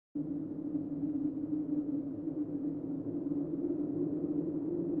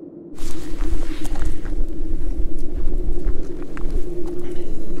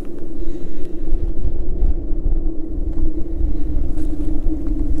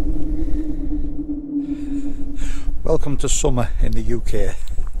Welcome to summer in the UK.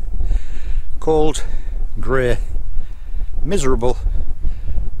 Cold, grey, miserable,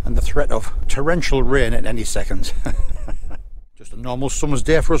 and the threat of torrential rain at any second. Just a normal summer's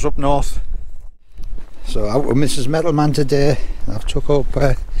day for us up north. So out with Mrs. Metalman today. I've took up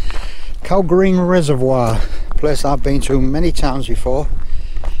Cow Green Reservoir, a place I've been to many times before,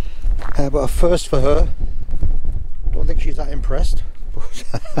 but a first for her. Don't think she's that impressed, but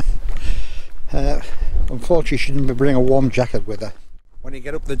unfortunately she didn't bring a warm jacket with her. When you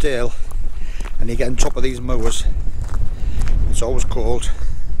get up the dale and you get on top of these moors, it's always cold,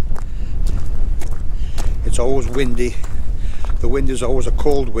 it's always windy, the wind is always a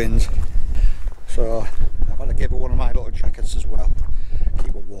cold wind, so I've had to give her one of my little jackets as well,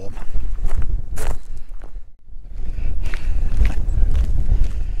 keep her warm.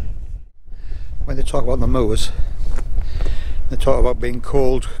 When they talk about the moors, they talk about being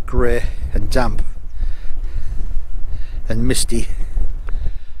cold, grey and damp and misty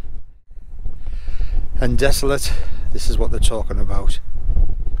and desolate. This is what they're talking about.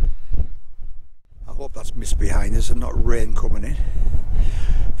 I hope that's mist behind us and not rain coming in.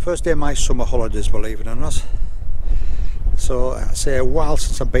 First day of my summer holidays, believe it or not. So I say a while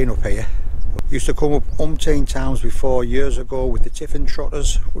since I've been up here. Used to come up umpteen times before, years ago, with the tiffin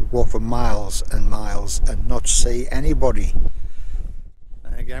trotters. We'd walk for miles and miles and not see anybody.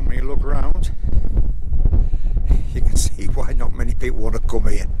 And again, when you look around, you can see why not many people want to come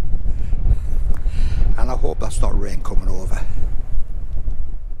here. And I hope that's not rain coming over.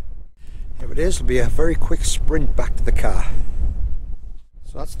 If it is, it'll be a very quick sprint back to the car.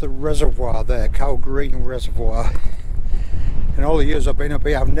 So that's the reservoir there, Cow Green Reservoir. In all the years I've been up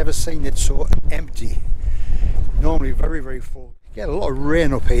here, I've never seen it so empty. Normally very, very full. You get a lot of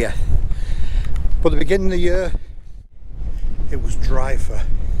rain up here. But at the beginning of the year, it was dry for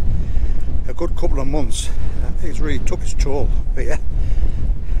a good couple of months. I think it's really took its toll up here.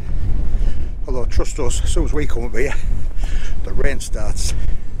 Although trust us, as soon as we come up here, the rain starts.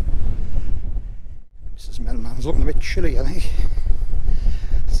 Mrs. Metalman's looking a bit chilly, I think.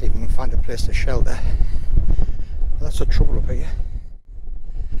 Let's see if we can find a place to shelter. Well, that's the trouble up here.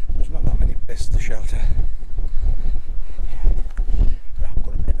 There's not that many places to shelter. But I'm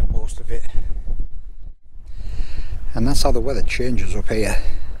going to make the most of it. And that's how the weather changes up here.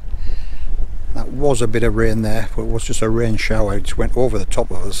 That was a bit of rain there, but it was just a rain shower. It just went over the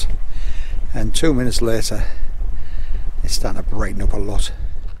top of us. And 2 minutes later, it's starting to brighten up a lot.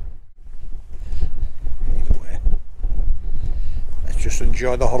 Either way, let's just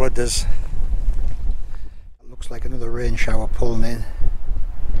enjoy the holidays. It looks like another rain shower pulling in.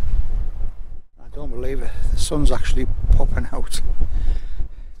 I don't believe it. The sun's actually popping out.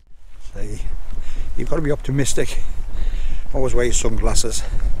 See, you've got to be optimistic. Always wear your sunglasses.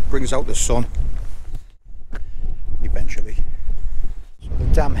 Brings out the sun eventually. So the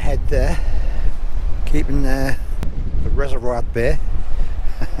dam head there, keeping the reservoir at bay.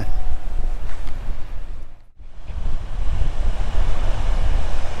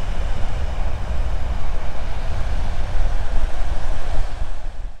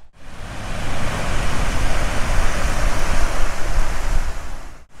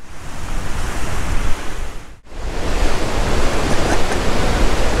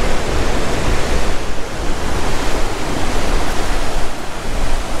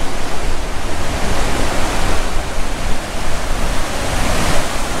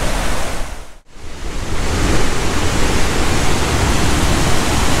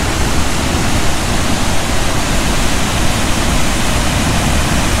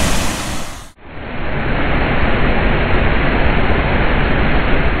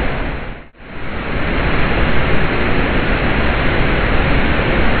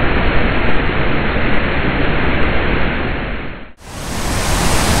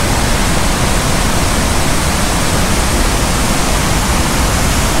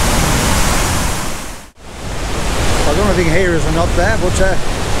 Here is not there, but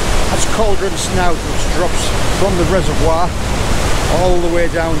that's Cauldron Snout, which drops from the reservoir all the way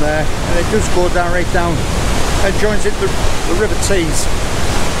down there, and it does go down right down and joins into the River Tees.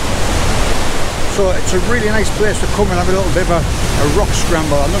 So it's a really nice place to come and have a little bit of a rock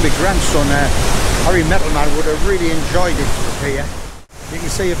scramble. I know my grandson Harry Metalman would have really enjoyed it up here. You can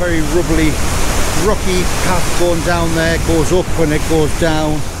see a very rubbly, rocky path going down there, goes up when it goes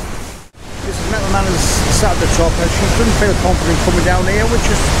down. Mrs. Metalman is sat at the top and she doesn't feel confident coming down here, which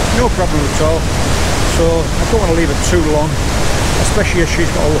is no problem at all. So I don't want to leave it too long, especially as she's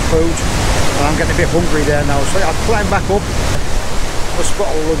got all the food and I'm getting a bit hungry there now. So I'll climb back up, have a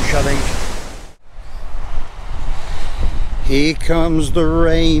spot of lunch I think. Here comes the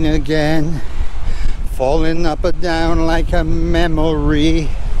rain again, falling up and down like a memory.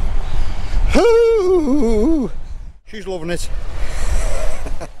 Ooh, she's loving it.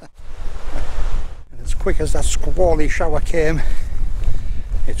 And as quick as that squally shower came,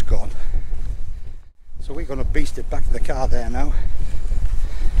 it's gone. So we're going to beast it back to the car there now.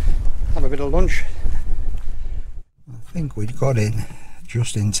 Have a bit of lunch. I think we'd got in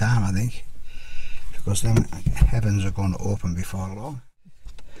just in time, I think, because them heavens are going to open before long.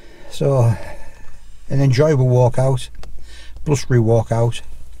 So, an enjoyable walk out, blustery walk out.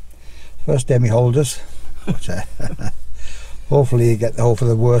 First day me holders, but hopefully you get the hope for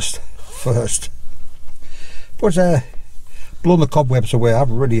the worst first. But blown the cobwebs away. I've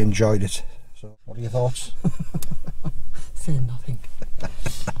really enjoyed it. So, what are your thoughts? Saying nothing.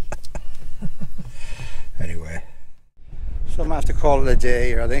 Anyway, so I might have to call it a day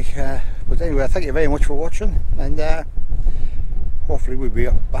here, I think. But anyway, thank you very much for watching, and hopefully we'll be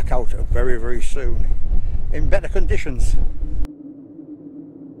back out very, very soon in better conditions.